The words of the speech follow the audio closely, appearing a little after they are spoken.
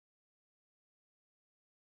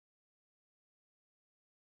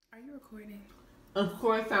Are you recording? Of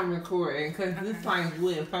course I'm recording, because okay. This like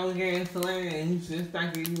with phone gas land, you just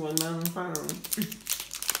not give you another phone.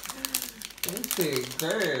 They said,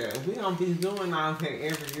 girl, we don't be doing all that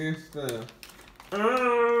every year stuff.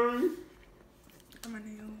 My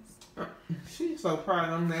nails. She's so proud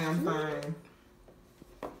of them damn things.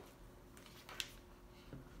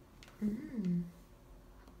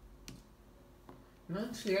 No,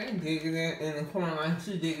 she ain't digging it in the corner like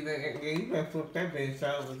she digging it. Yeah, you better flip that bitch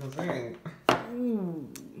over because that ain't. Ooh.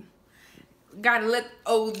 Gotta let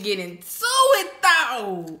old get into it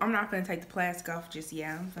though. I'm not gonna take the plastic off just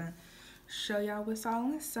yet. I'm gonna show y'all what's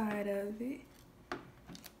all inside of it.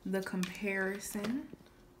 The comparison.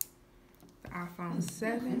 The iPhone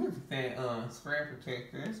 7. Look at that screen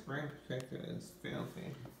protector. That screen protector is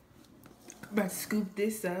filthy. About to scoop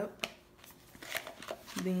this up.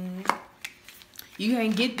 Then you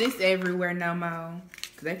can't get this everywhere no more.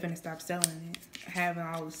 Cause they finna stop selling it. Having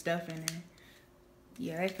all the stuff in there.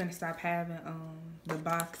 Yeah, they finna stop having the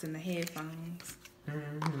box and the headphones.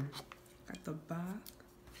 Got the box.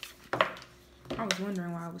 I was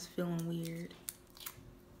wondering why I was feeling weird.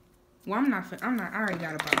 Well, I already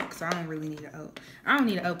got a box, so I don't really need to I don't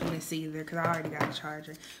need to open this either, because I already got a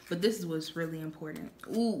charger. But this is what's really important.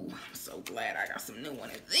 Ooh, I'm so glad I got some new one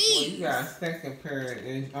of these. Well, you got a second pair,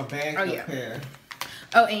 a backup pair.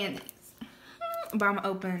 Oh, and these. But I'm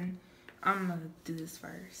gonna do this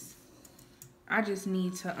first. I just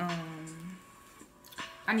need to,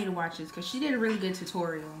 I need to watch this, because she did a really good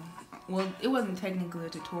tutorial. Well, it wasn't technically a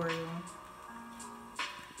tutorial.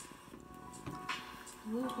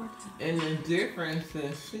 And the difference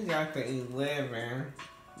is she got the 11.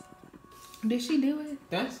 Did she do it?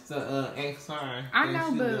 That's the XR. I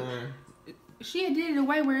know, but she did it a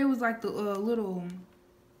way where it was like the little.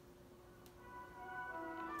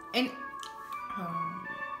 And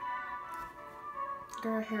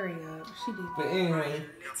girl, hurry up. She did. But anyway,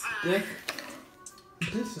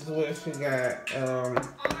 this is what she got. Alright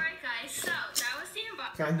guys, so that was the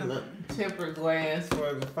unboxing. Got the tempered glass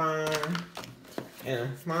for the phone. And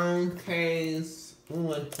a phone case. We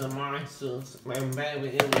went to Marshall's. And baby,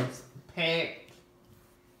 it was packed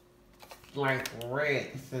like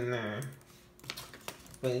rats in there.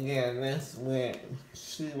 But yeah, that's what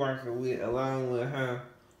she working with along with her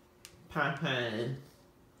Popeyes.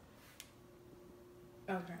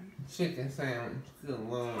 Okay. Chicken sandwich. Good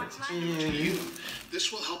Lord. To you.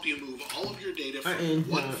 This will help you move all of your data from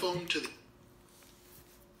one phone to the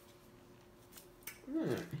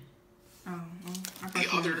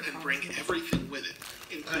other and bring everything with it,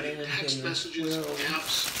 including text messages,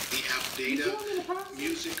 apps, the app data,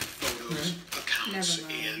 music, photos, accounts,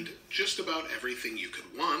 and just about everything you could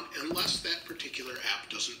want, unless that particular app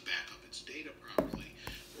doesn't back up its data properly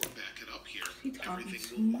or back it up here.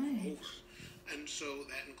 Everything will move over. And so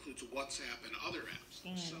that includes WhatsApp and other apps.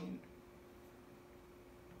 So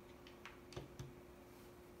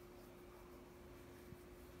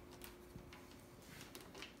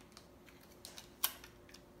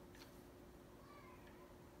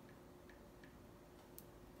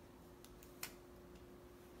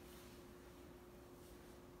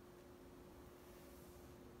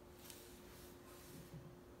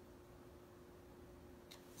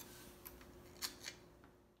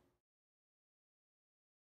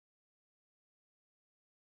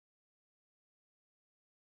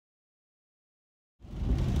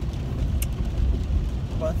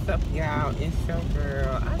what's up, y'all? It's your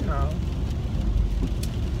girl. I know.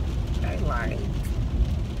 They like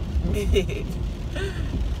me.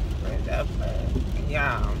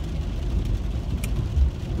 Y'all.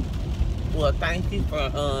 Well, thank you for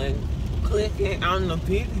clicking on the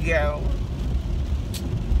video.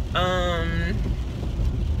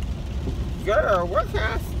 Girl, where can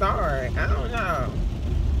I start? I don't know.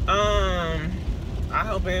 I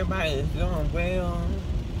hope everybody is doing well.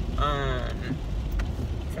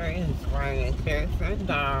 It's raining cats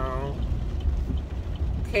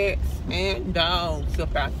and dogs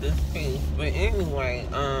about this piece. But anyway,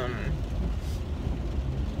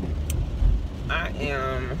 I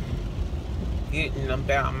am getting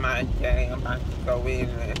about my day. I'm about to go in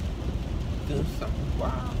and do some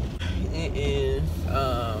wow. It is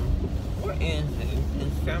what is it?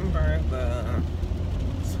 December the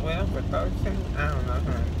 12th or 13th? I don't know,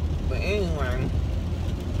 honey. But anyway,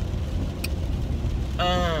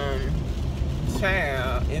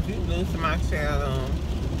 child, if you listen to my channel,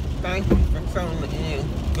 thank you for tuning in.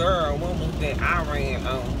 Girl, what was that I ran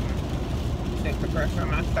over? Check the pressure on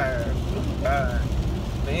my tires. Oh God.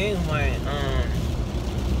 But anyway,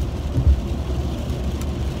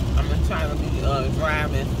 I'm gonna try to be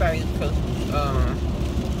driving safe because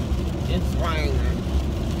it's raining.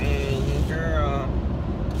 and your girl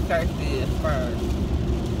safety is first.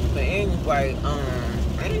 But anyway,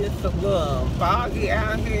 it's a little foggy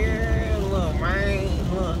out here, a little rain,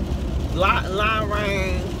 a lot of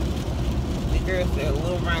rain. The girl said a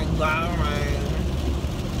little rain, a lot of rain.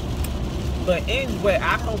 But anyway,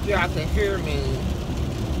 I hope y'all can hear me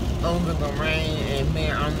over the rain and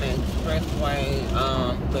being on the expressway.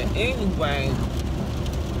 But anyway,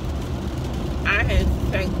 I had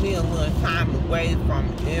to take me a little time away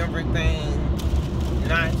from everything,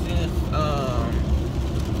 not just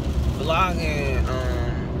vlogging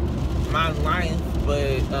my life,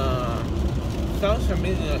 but social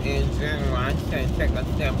media in general. I just had to take a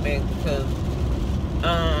step back because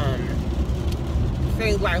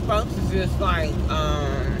seems like folks is just like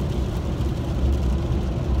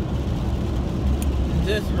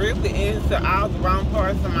just really into all the wrong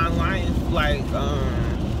parts of my life. Like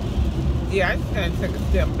yeah, I just had to take a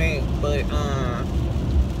step back, but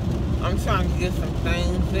I'm trying to get some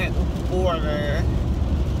things in order.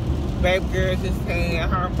 Baby girl just had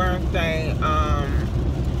her birthday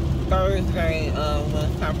Thursday was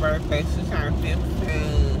her birthday. She turned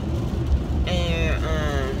 15,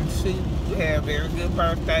 and she had a very good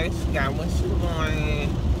birthday. She got what she wanted.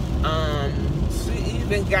 She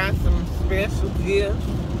even got some special gifts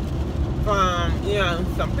from, you know,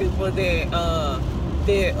 some people that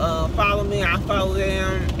follow me. I follow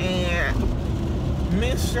them, and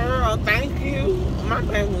Miss Cheryl, thank you. My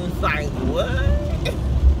baby was like, what?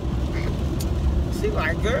 She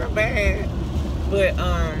like, girl, bad. But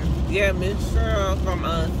yeah, Miss Cheryl from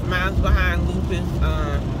Smiles Behind Lupus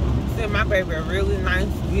sent my baby a really nice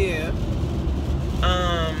gift.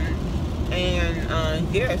 And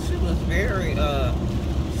yeah, she was very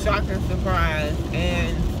shocked and surprised,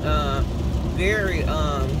 and very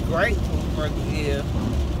grateful for the gift.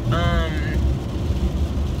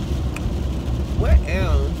 What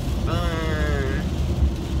else?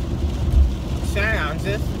 Child,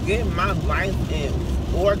 just getting my life in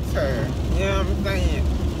order. You know what I'm saying?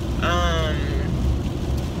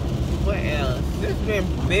 What else? Just been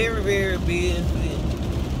very, very busy.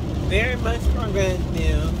 Very much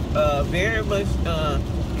preventative. Very much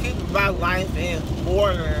keeping my life in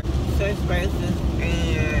order. Touch bases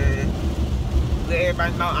and let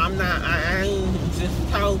everybody know I ain't just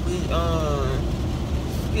totally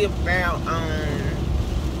skipped out on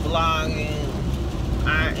vlogging.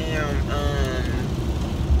 I am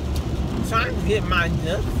trying to get my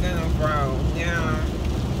ducks in a row. Yeah.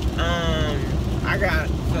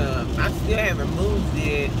 I still haven't moved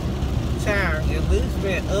yet. Child, your lease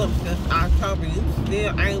been up since October. You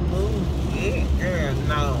still ain't moved yet, girl.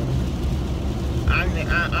 No.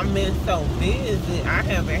 I've been so busy. I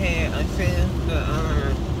haven't had a chance to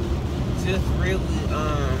just really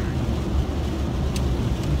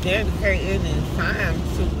dedicate any time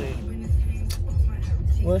to it.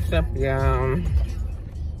 What's up, y'all?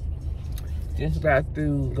 Just got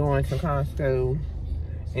through going to Costco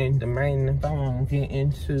and debating if I want to get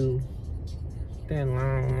into that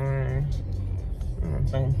long line. I don't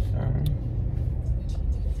think so.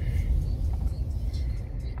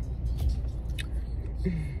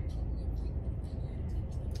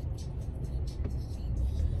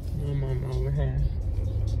 I'm over here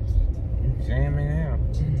jamming out.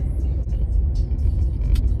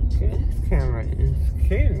 This camera is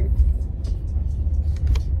cute.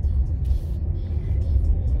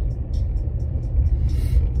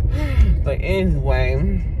 But anyway,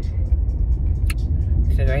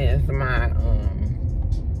 today is my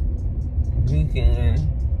weekend.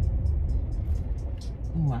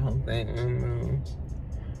 Ooh, I hope they don't move.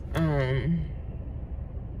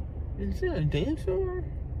 Is it a dance floor?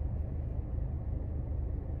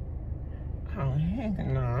 Oh heck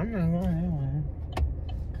no, I'm not going that way.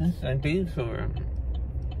 It's a detour.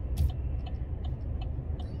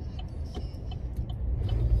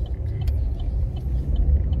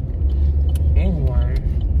 Anyway,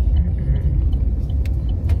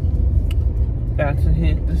 about to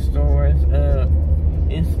hit the stores up.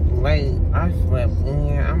 It's late. I slept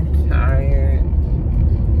in. I'm tired.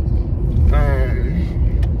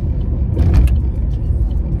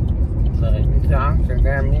 The doctor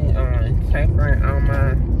got me tapering on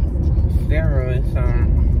my steroids.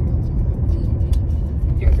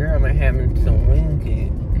 Your girl been having to wing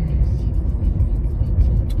it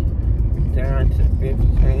down to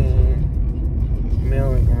 15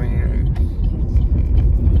 milligrams,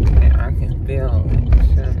 and I can feel it.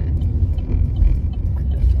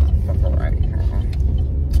 This motherfucker right here.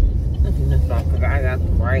 Look at this motherfucker. I got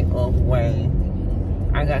the right of way.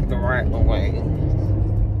 I got the right of way.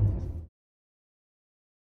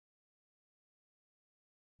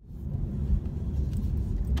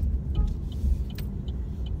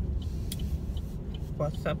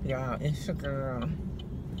 What's up, y'all? It's your girl.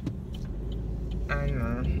 I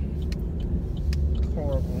know.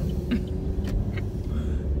 Horrible.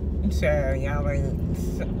 So y'all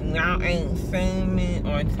ain't seen me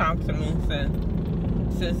or talked to me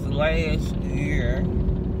since last year.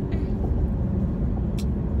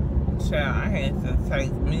 So I had to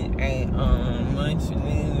take me a much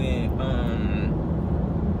needed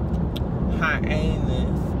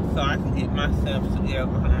hiatus so I can get myself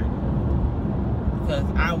together, huh? Because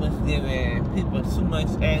I was giving people too much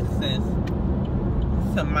access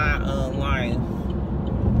to my life.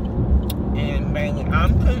 And baby,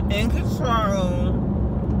 I'm in control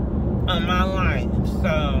of my life.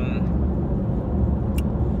 So,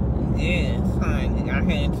 yes, honey, I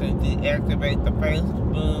had to deactivate the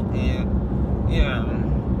Facebook and, you know,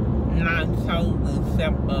 not totally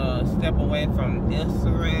step away from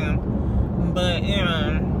Instagram. But, you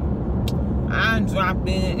know, I drop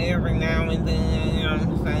in every now and then, you know what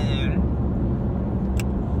I'm saying?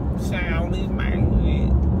 Child, we made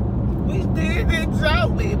it. We did it, Joe.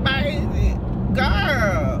 We made it.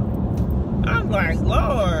 Girl. I'm like,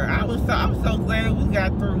 Lord, I'm so glad we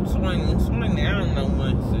got through 2020. I don't know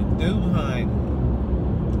what to do, honey.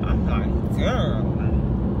 I'm like, girl.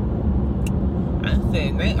 I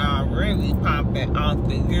said, they already popping off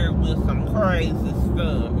the year with some crazy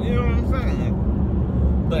stuff. You know what I'm saying?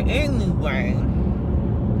 But anyway,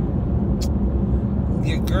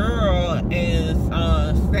 your girl is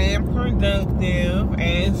staying productive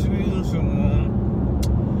as usual.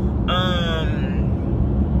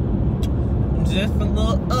 Just a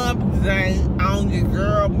little update on your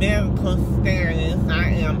girl medical status.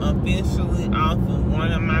 I am officially off of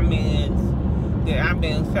one of my meds that I've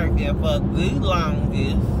been taking for the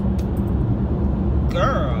longest.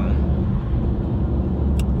 Girl,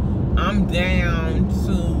 I'm down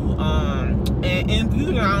to, and if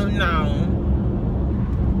you don't know,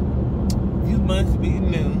 you must be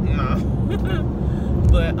new, no.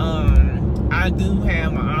 But, I do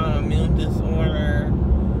have an autoimmune disorder,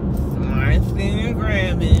 myasthenia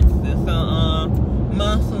gravis. It's a,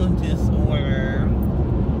 muscle disorder.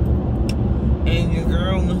 And your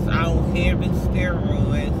girl was out heavy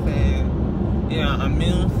steroids and, you know,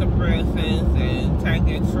 immune suppressants and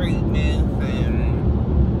taking treatments and,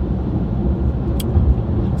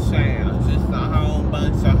 just a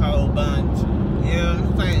whole bunch, you know what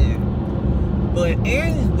I'm saying? But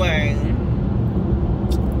anyway,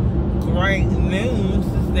 great news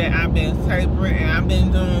is that I've been tapering and I've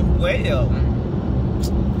been doing well.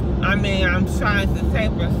 I mean, I'm trying to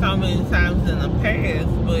taper so many times in the past,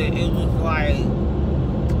 but it was like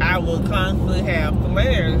I would constantly have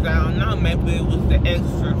flares. I don't know, maybe it was the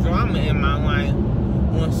extra drama in my life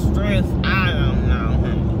when stressed, I don't know,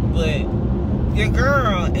 but your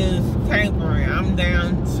girl is tapering. I'm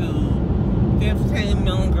down to 15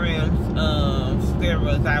 milligrams of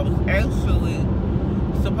steroids. I was actually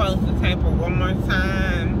supposed to taper one more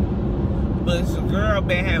time, but your girl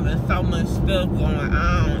been having so much stuff going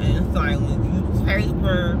on, and it's like when you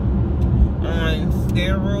taper on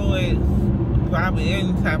steroids, probably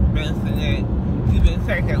any type of medicine that you've been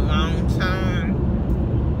taking a long time,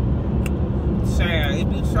 child, it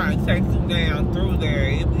be trying to take you down through there.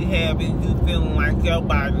 It be having you feeling like your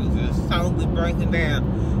body just totally breaking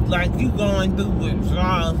down, like you going through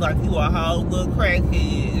withdrawals, like you a whole little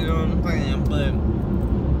crackhead, you know what I'm saying? But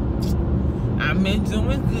I've been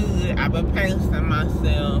doing good. I've been pacing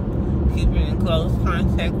myself, keeping in close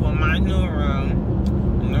contact with my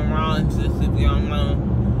neurologist, if you don't know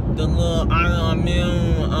the little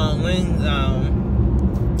autoimmune lingo.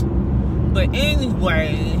 But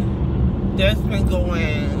anyway, that's been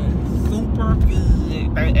going super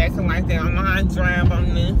good. They acting like they don't know how to drive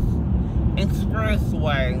on this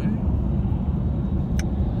expressway.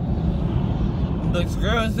 But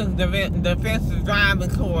girls took the defensive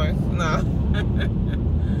driving course. No.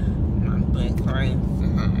 I'm being crazy,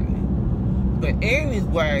 honey. But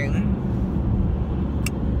anyway,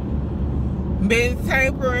 been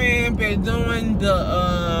tapering, been doing the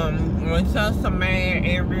rituximab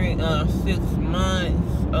every 6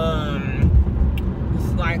 months.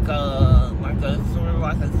 It's like a sort of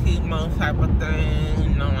like a chemo type of thing.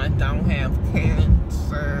 You know, I don't have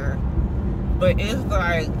cancer, but it's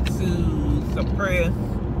like to suppress.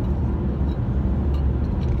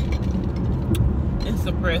 It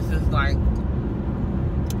suppresses like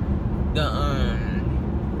the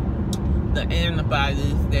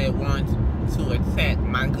antibodies that want to attack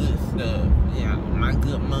my good stuff, you know, my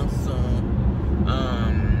good muscle,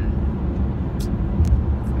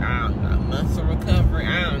 I don't know, muscle recovery,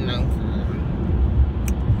 I don't know.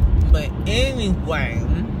 But anyway,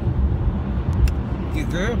 Your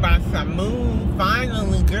girl about to move.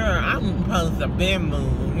 Finally, girl, I'm supposed to be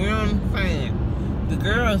moved. You know what I'm saying? The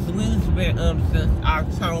girl's lease been up since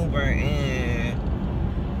October, and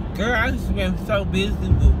girl, I just been so busy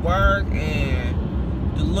with work and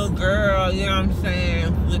the little girl, you know what I'm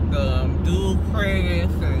saying, with the dual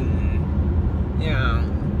credits, and you know,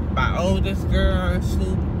 my oldest girl,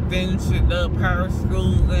 she finished up her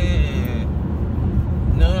schooling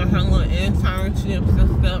and doing her little internships and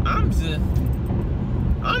stuff.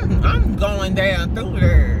 I'm going down through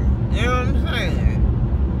there. You know what I'm saying?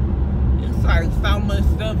 It's like so much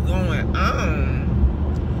stuff going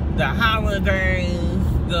on. The holidays,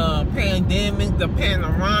 the pandemic, the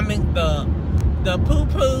panoramic, the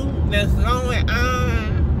poo-poo that's going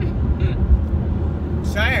on.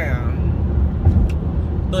 Child.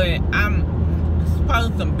 But I'm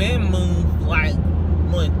supposed to be moved like,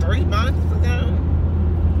 what, 3 months ago?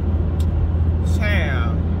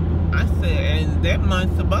 Child. I said, and that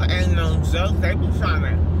month's about ain't no joke. They be trying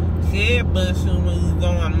to kid bush you when you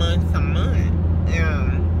going month to month. Yeah.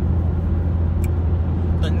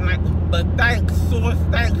 But thanks source,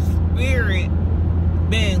 thanks spirit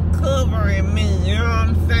been covering me, you know what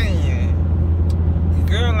I'm saying? The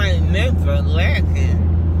girl ain't never lacking.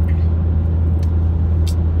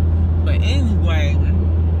 But anyway,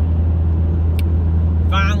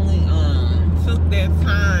 finally took that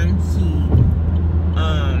time to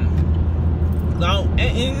go,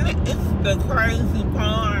 and it's the crazy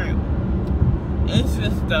part. It's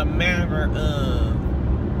just a matter of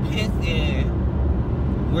picking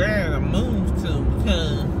where to move to,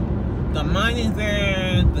 because the money's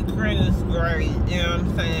there, the credit's great, you know what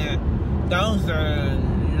I'm saying? Those are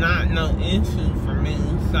not no issue for me,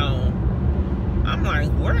 so I'm like,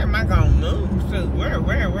 where am I gonna move to? Where?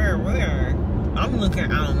 I'm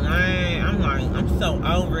looking online. I'm like, I'm so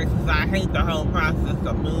over it because I hate the whole process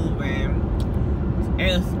of moving.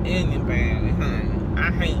 It's anybody, honey.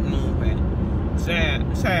 I hate moving.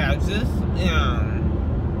 Child, just,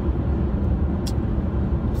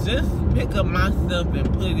 just pick up my stuff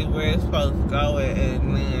and put it where it's supposed to go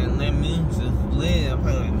and then let me just live,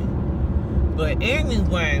 honey. But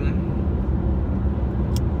anyway,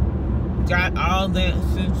 got all that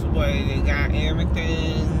situated, got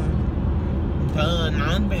everything done. The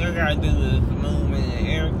only thing I gotta do is move in, and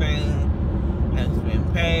everything has been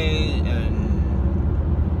paid and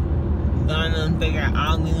done. They got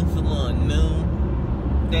all these little new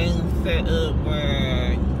things set up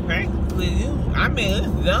where practically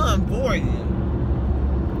it's done for you.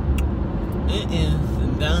 It is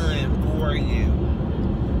done for you.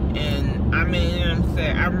 And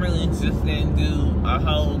I really just didn't do a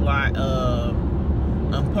whole lot of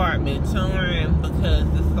apartment touring because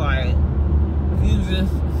it's like,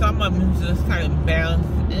 some of them just kind of bounce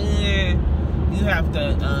in. You have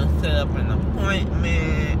to set up an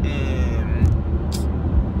appointment, and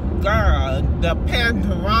girl, the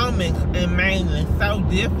panoramic in Maine is so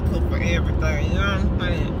difficult for everything, you know what I'm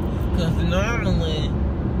saying? Because normally,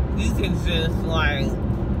 you can just like,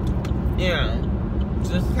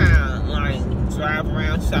 just kind of like drive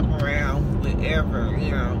around, shop around, whatever,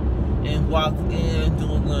 and walk in, do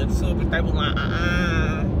a little tour, but they were like,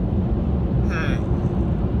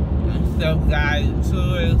 self-guided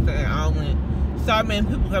tours, and only so many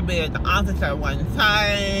people can be at the office at one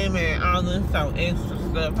time, and all this so extra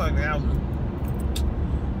stuff.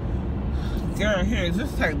 Girl, here,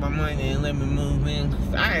 just take my money and let me move in,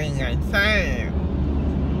 because I ain't got time.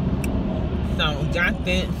 So, got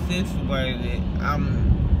that situated.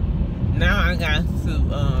 Now I got to,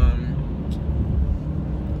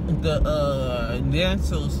 the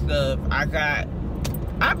dental stuff.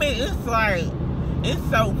 It's like, it's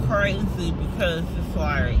so crazy because it's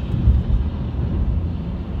like,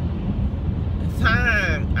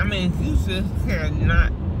 time, you just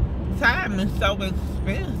cannot, time is so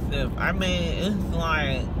expensive. It's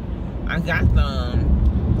like, I got the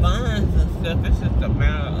funds and stuff. It's just a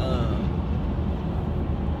matter of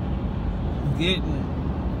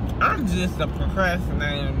I'm just a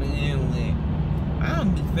procrastinator to begin with. I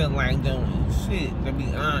don't be feeling like doing shit, to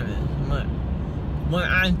be honest. But when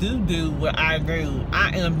I do what I do,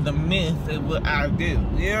 I am the best at what I do.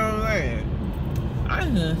 You know what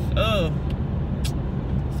I'm saying?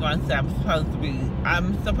 So I said I'm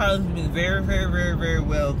supposed to be very, very, very, very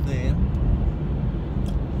wealthy.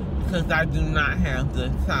 Because I do not have the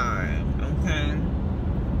time, okay?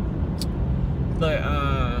 But,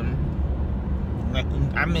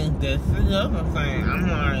 that's another thing. I'm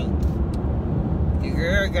like, the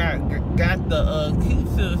girl got the key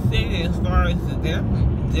to the city as far as the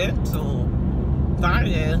dental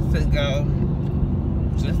finance to go.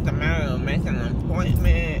 Just a matter of making an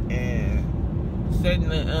appointment and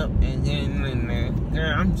setting it up and getting in there.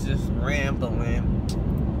 Girl, I'm just rambling.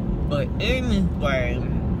 But anyway,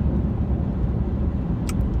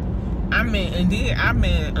 I mean, and then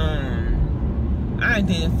I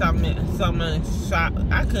did so many shop.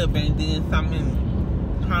 I could have been doing so many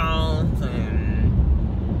hauls and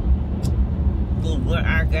look what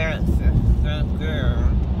I got. So, girl,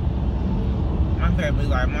 my baby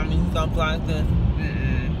like, Mommy, you gonna vlog this?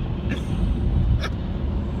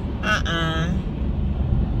 I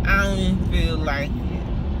don't even feel like it.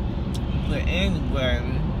 But anyway,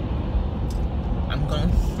 I'm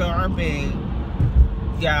gonna start big.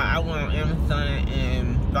 Yeah, I went on Amazon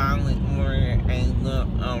and finally ordered a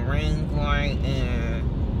little ring light and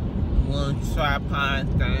little tripod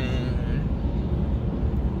thing.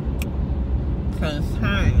 Cause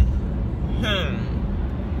honey,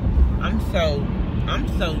 I'm so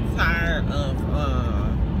tired of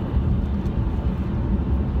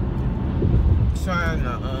trying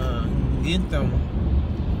to get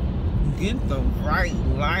the right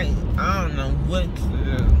light. I don't know what to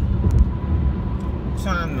do.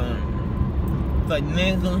 Trying to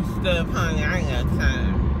finagle stuff, honey. I ain't got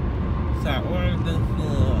time. So I ordered this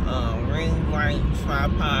little ring light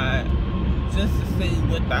tripod just to see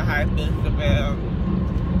what the hype is about.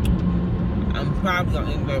 I'm probably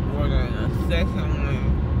gonna end up ordering a second one.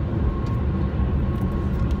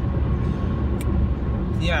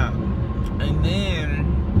 Yeah. And then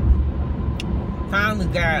finally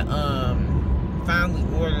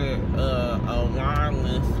ordered a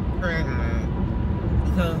wireless printer.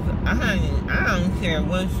 Because I don't care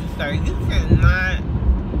what you say, you cannot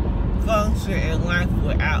function in life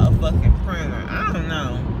without a fucking printer. I don't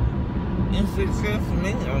know. It's just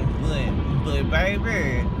me or what. But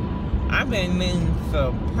baby, I've been needing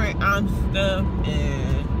to print out stuff,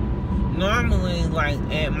 and normally like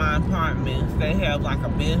at my apartments they have like a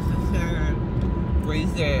business center where you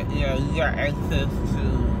get, you got access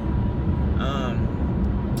to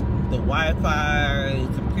the Wi-Fi,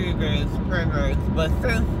 computers, printers. But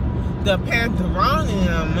since the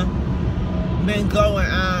pandemonium been going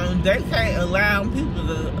on, they can't allow people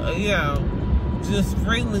to, just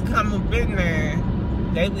freely come up in there.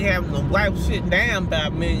 They be having to wipe shit down by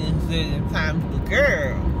millions of times. But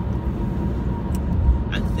girl,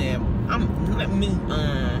 I said, let me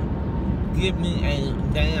give me a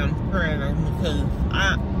damn printer because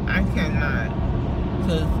I cannot.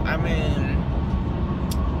 Because I mean,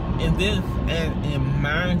 if it's an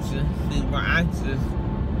emergency where I just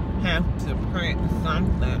have to print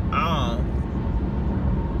something off,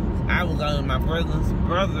 I would go to my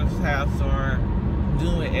brother's house or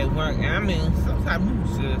do it at work. And I mean, sometimes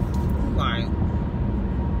it's just like,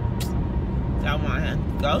 I don't want to have to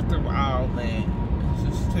go through all that. It's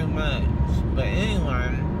just too much. But anyway,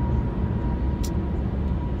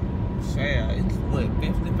 yeah, it's what,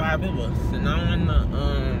 55? It was snowing the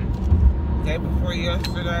day before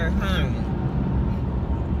yesterday, honey.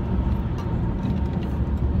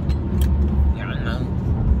 Y'all know,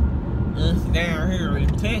 us down here in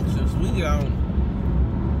Texas, we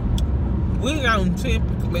don't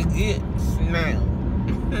typically get snow.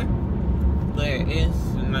 But it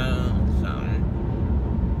snows, so.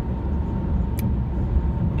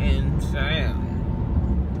 And so,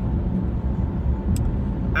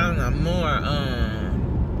 I don't know, more,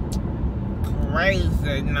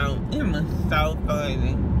 crazy note, it was so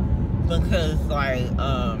funny. Because, like,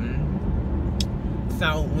 so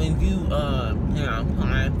when you,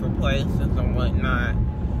 applying for places and whatnot,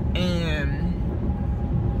 and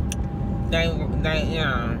they,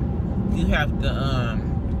 you have to,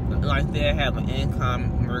 like, they have an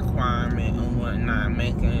income requirement and whatnot,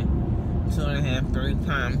 making 2.5, 3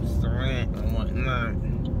 times the rent and whatnot.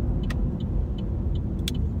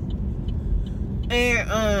 And,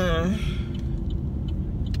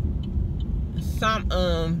 some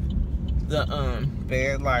of the,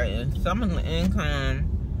 some of the income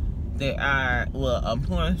that a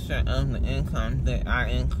portion of the income that I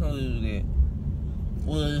included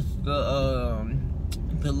was the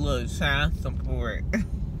little child support.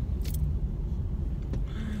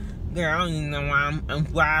 Girl, I don't even know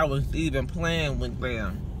why I was even playing with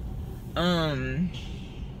them.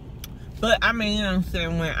 But I mean, you know what I'm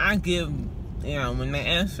saying, when I give, when they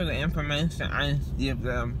ask for the information, I just give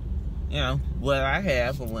them, what I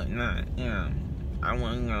have or whatnot. I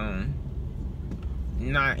wasn't gonna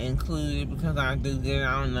not include it because I do get it.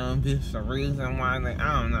 I don't know if it's the reason why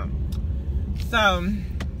I don't know. So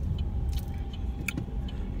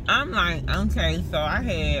I'm like, okay, so I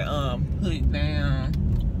had put down,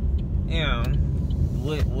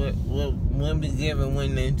 what be given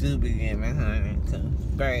when they do be given, honey. Cause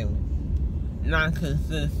baby, not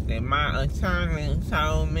consistent. My attorney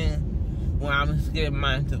told me when I was getting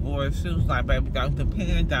my divorce, she was like, baby, don't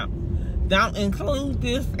depend on, don't include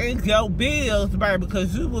this in your bills, baby,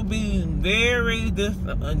 because you will be very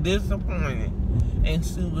disappointed. And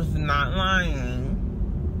she was not lying.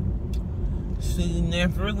 She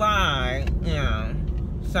never lied, you know.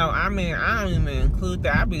 So, I mean, I don't even include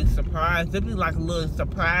that. I'd be surprised. It'd be like a little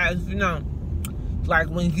surprise, you know. Like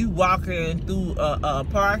when you walking through a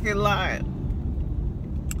parking lot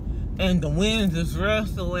and the wind is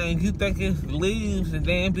rustling, you think it's leaves, and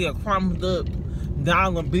then be a crumpled up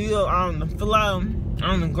dollar bill on the floor,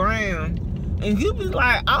 on the ground, and you be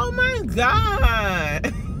like, oh my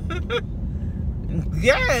God.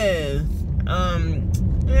 Yes.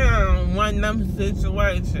 You know, one of them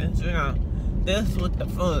situations, you know, that's what the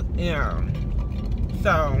fuck, you know.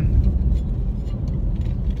 So,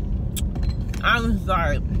 I was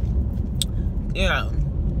like, you know,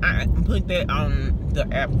 I put that on the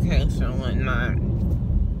application and whatnot.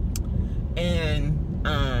 And,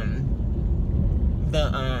 the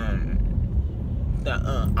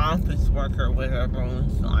office worker, whatever,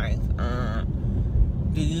 was like,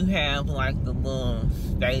 do you have, like, the little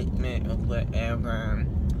statement or whatever,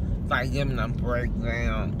 like, giving a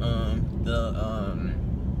breakdown of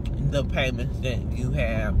the payments that you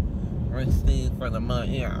have received for the month,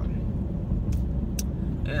 you know.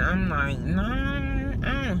 And I'm like, no, I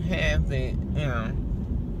don't have it, you know.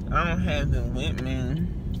 I don't have it with me.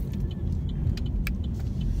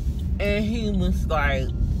 And he was like,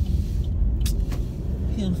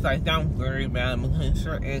 don't worry about it, because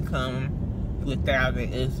your income without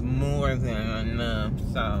it is more than enough.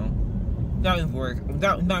 So don't worry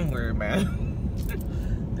about it.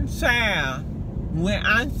 Child, when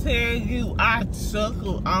I tell you I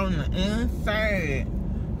chuckle on the inside,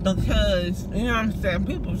 because, you know what I'm saying,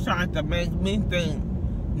 people try to make me think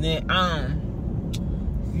that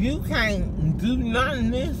you can't do none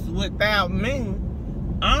of this without me.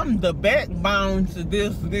 I'm the backbone to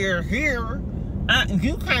this there here.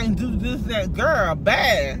 You can't do this, that girl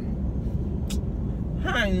bad.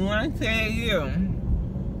 Honey, when I tell you,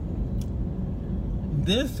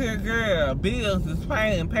 this here girl, bills is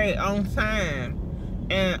paid on time,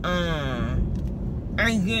 and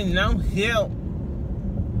ain't getting no help,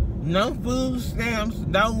 no food stamps,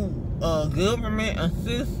 no government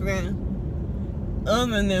assistance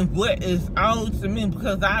other than what is owed to me,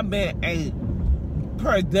 because I've been a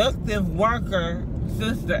productive worker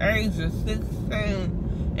since the age of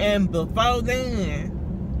 16, and before then,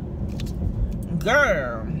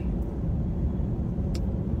 girl,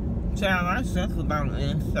 child, I chuckled on the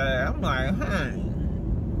inside. I'm like, honey,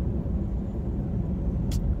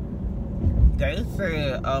 they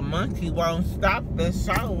said a monkey won't stop the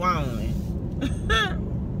show, won't it?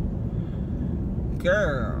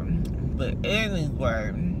 Girl, but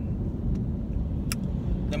anyway,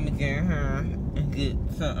 let me get her and get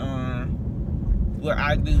to what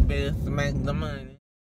I do best to make the money.